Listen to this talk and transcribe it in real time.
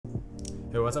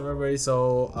Hey, what's up everybody?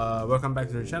 Welcome back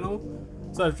to the channel.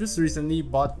 So I've just recently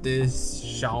bought this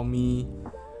Xiaomi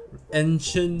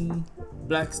Enchen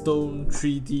Blackstone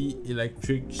 3D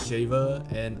electric shaver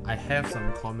and I have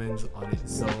some comments on it.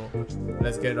 So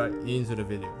let's get right into the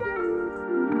video.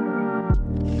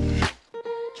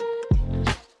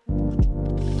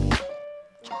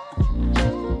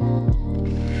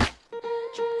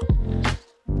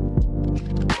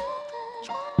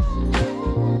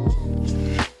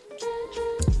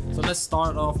 Let's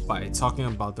start off by talking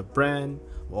about the brand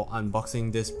while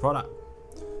unboxing this product.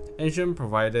 Enchen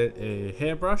provided a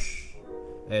hairbrush,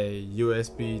 a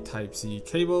USB Type-C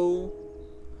cable,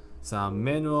 some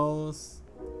manuals,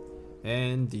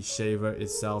 and the shaver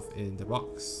itself in the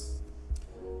box.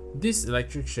 This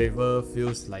electric shaver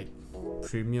feels like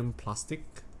premium plastic.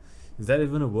 Is that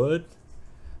even a word?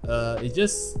 It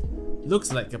just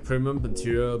looks like a premium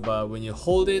material, but when you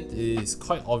hold it, it is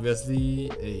quite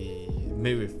obviously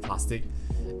made with plastic.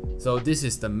 So this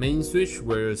is the main switch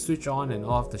where you switch on and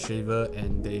off the shaver,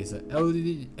 and there is a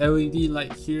LED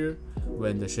light here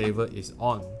when the shaver is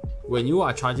on. When you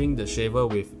are charging the shaver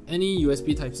with any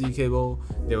USB Type-C cable,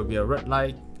 there will be a red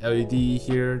light LED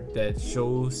here that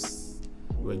shows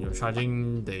when you're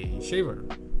charging the shaver.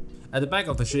 At the back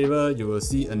of the shaver, you will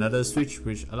see another switch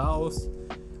which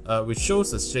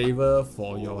shows a shaver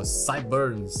for your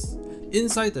sideburns.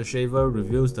 Inside the shaver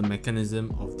reveals the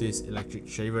mechanism of this electric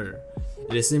shaver.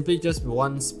 It is simply just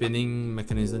one spinning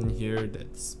mechanism here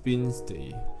that spins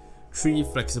the 3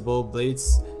 flexible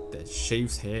blades that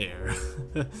shaves hair.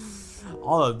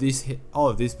 all of these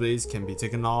blades can be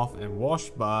taken off and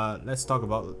washed, but let's talk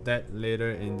about that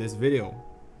later in this video.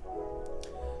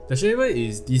 The shaver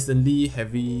is decently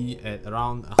heavy at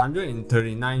around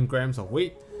 139 grams of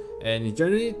weight, and it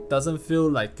generally doesn't feel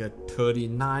like a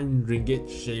 39 ringgit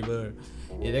shaver.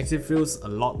 It actually feels a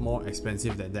lot more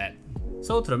expensive than that.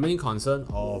 So to the main concern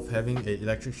of having an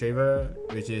electric shaver,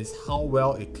 which is how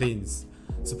well it cleans.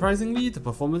 Surprisingly, the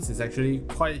performance is actually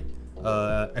quite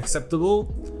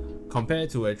acceptable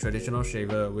compared to a traditional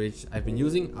shaver, which I've been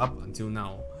using up until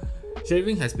now.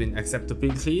 Shaving has been acceptably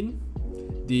clean.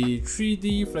 The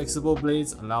 3D flexible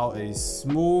blades allow a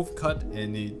smooth cut,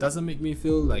 and it doesn't make me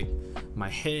feel like my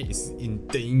hair is in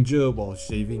danger while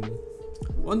shaving.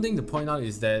 One thing to point out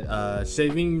is that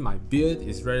shaving my beard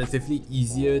is relatively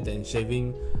easier than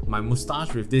shaving my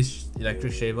mustache with this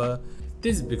electric shaver.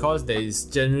 This is because there is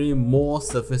generally more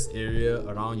surface area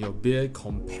around your beard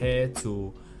compared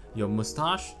to your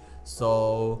mustache,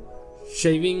 so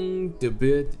shaving the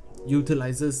beard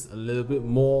utilizes a little bit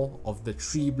more of the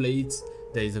 3 blades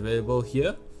that is available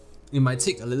here. It might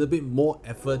take a little bit more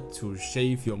effort to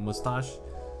shave your mustache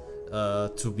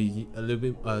to be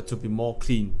more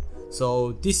clean.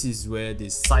 So this is where the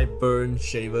sideburn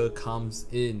shaver comes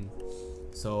in.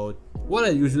 So what I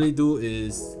usually do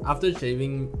is after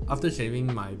shaving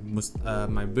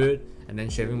my beard and then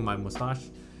shaving my mustache,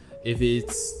 if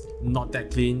it's not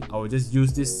that clean, I will just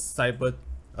use this I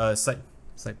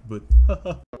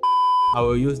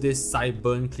will use this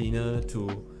sideburn cleaner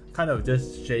to kind of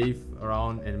just shave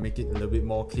around and make it a little bit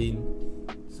more clean,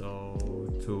 so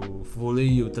to fully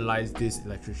utilize this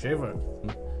electric shaver.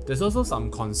 There's also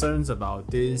some concerns about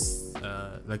this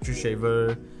electric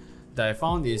shaver that I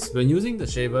found is when using the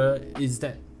shaver is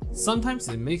that sometimes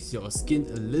it makes your skin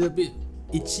a little bit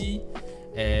itchy,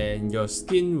 and your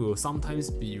skin will sometimes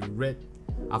be red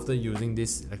after using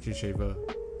this electric shaver.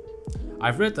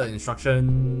 I've read the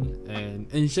instruction, and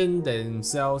Enchen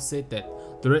themselves said that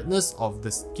the redness of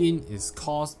the skin is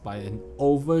caused by an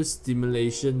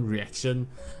overstimulation reaction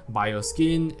by your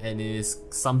skin, and it is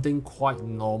something quite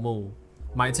normal.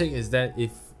 My take is that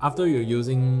if after you're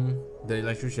using the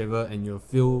electric shaver and you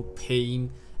feel pain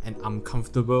and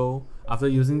uncomfortable after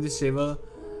using this shaver,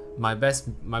 my best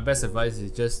advice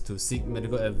is just to seek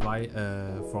medical advice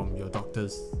from your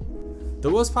doctors. The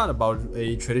worst part about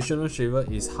a traditional shaver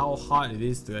is how hard it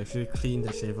is to actually clean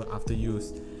the shaver after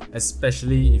use,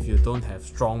 especially if you don't have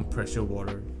strong pressure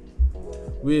water.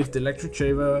 With the electric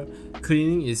shaver,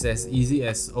 cleaning is as easy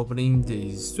as opening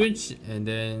the switch and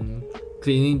then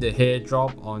cleaning the hair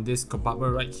drop on this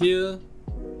compartment right here.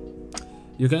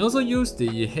 You can also use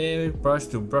the hairbrush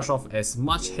to brush off as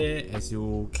much hair as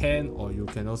you can, or you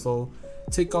can also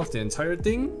take off the entire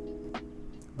thing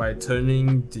by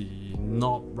turning the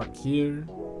knob right here,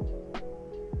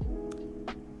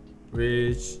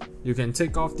 which you can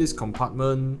take off this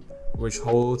compartment which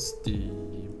holds the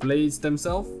blades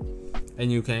themselves,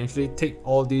 and you can actually take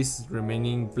all these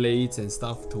remaining blades and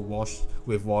stuff to wash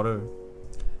with water.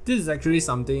 This is actually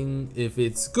something, if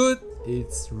it's good,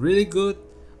 it's really good,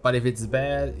 but if it's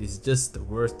bad, it's just the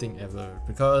worst thing ever,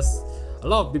 because A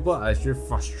lot of people are actually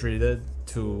frustrated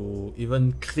to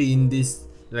even clean this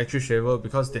electric shaver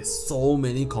because there's so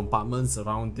many compartments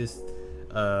around this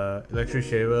electric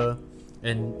shaver,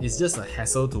 and it's just a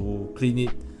hassle to clean it.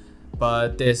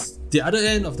 But there's the other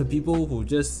end of the people who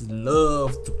just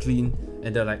love to clean,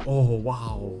 and they're like, oh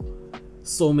wow,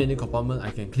 so many compartments, I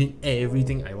can clean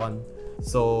everything I want.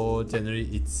 So generally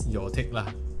it's your take lah.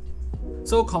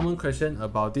 So common question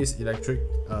about this electric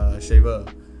shaver.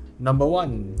 Number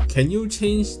 1, can you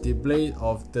change the blade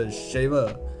of the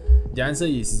shaver? The answer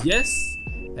is yes,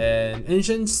 and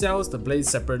Enchen sells the blades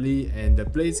separately, and the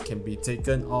blades can be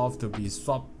taken off to be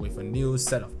swapped with a new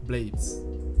set of blades.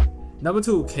 Number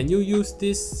 2, can you use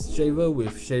this shaver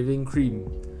with shaving cream?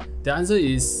 The answer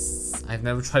is I've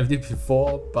never tried it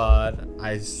before, but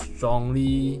I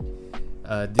strongly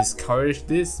discourage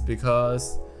this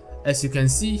because, as you can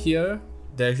see here,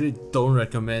 they actually don't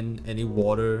recommend any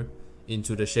water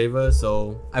into the shaver,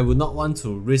 so I would not want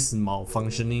to risk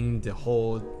malfunctioning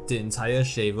the entire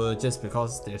shaver just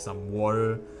because there's some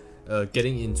water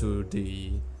getting into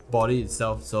the body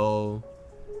itself. So,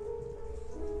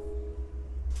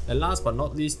 and last but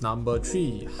not least, number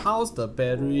 3, how's the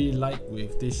battery like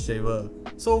with this shaver?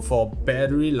 So for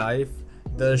battery life,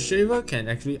 the shaver can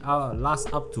actually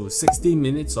last up to 60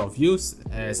 minutes of use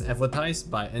as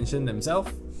advertised by Enchen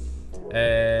themselves.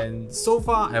 And so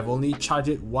far I've only charged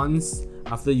it once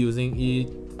after using it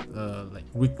like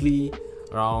weekly,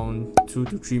 around 2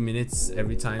 to 3 minutes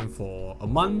every time for a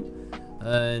month.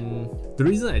 And the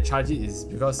reason I charge it is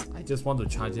because I just want to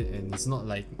charge it, and it's not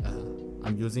like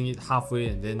I'm using it halfway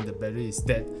and then the battery is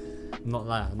dead. Not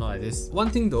like this. One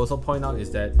thing to also point out is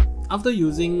that after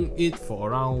using it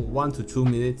for around 1 to 2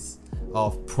 minutes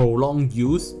of prolonged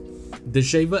use, the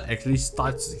shaver actually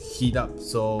starts to heat up.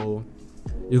 So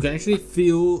you can actually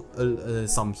feel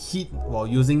some heat while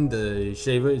using the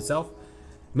shaver itself.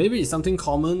 Maybe it's something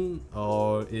common,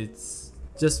 or it's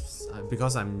just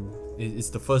because it's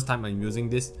the first time I'm using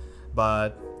this,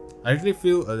 but I actually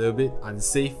feel a little bit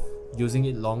unsafe using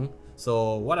it long.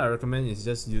 So what I recommend is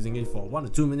just using it for 1 to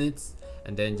 2 minutes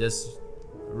and then just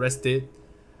rest it,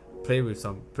 play with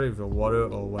your water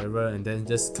or whatever, and then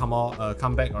just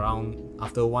come back around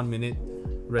after 1 minute,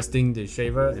 resting the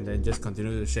shaver, and then just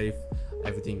continue to shave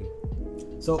everything.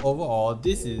 So overall,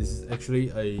 this is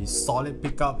actually a solid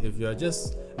pickup if you're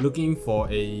just looking for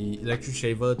a electric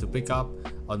shaver to pick up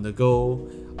on the go,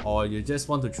 or you just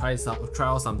want to try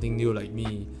out something new like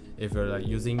me. If you're like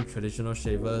using traditional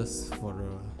shavers for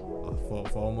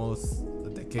almost a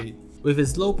decade, with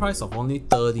its low price of only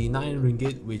 39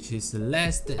 ringgit, which is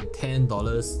less than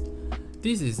 $10,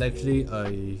 this is actually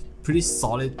a pretty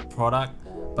solid product,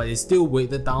 but it's still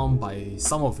weighted down by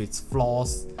some of its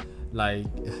flaws. Like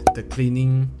the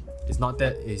cleaning is not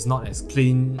as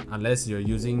clean unless you're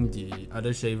using the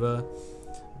other shaver,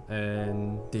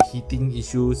 and the heating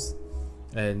issues,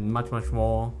 and much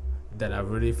more that I've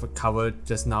already covered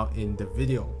just now in the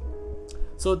video.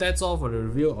 So that's all for the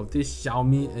review of this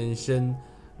Xiaomi Enchen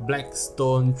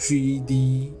Blackstone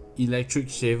 3D electric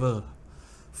shaver.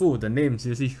 Full the name,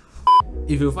 seriously.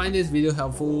 If you find this video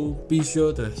helpful, be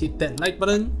sure to hit that like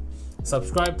button,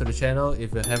 subscribe to the channel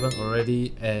if you haven't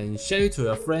already, and share it to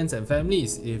your friends and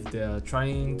families if they are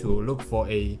trying to look for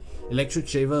a electric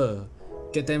shaver.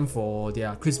 Get them for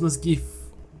their Christmas gift.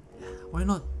 Why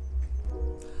not?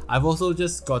 I've also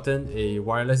just gotten a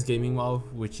wireless gaming mouse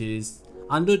which is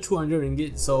under 200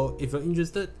 ringgit, so if you're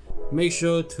interested, make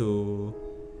sure to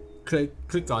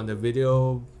click on the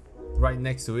video right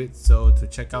next to it to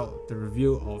check out the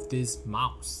review of this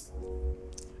mouse.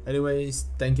 Anyways,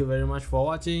 thank you very much for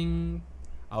watching.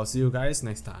 I'll see you guys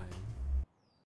next time.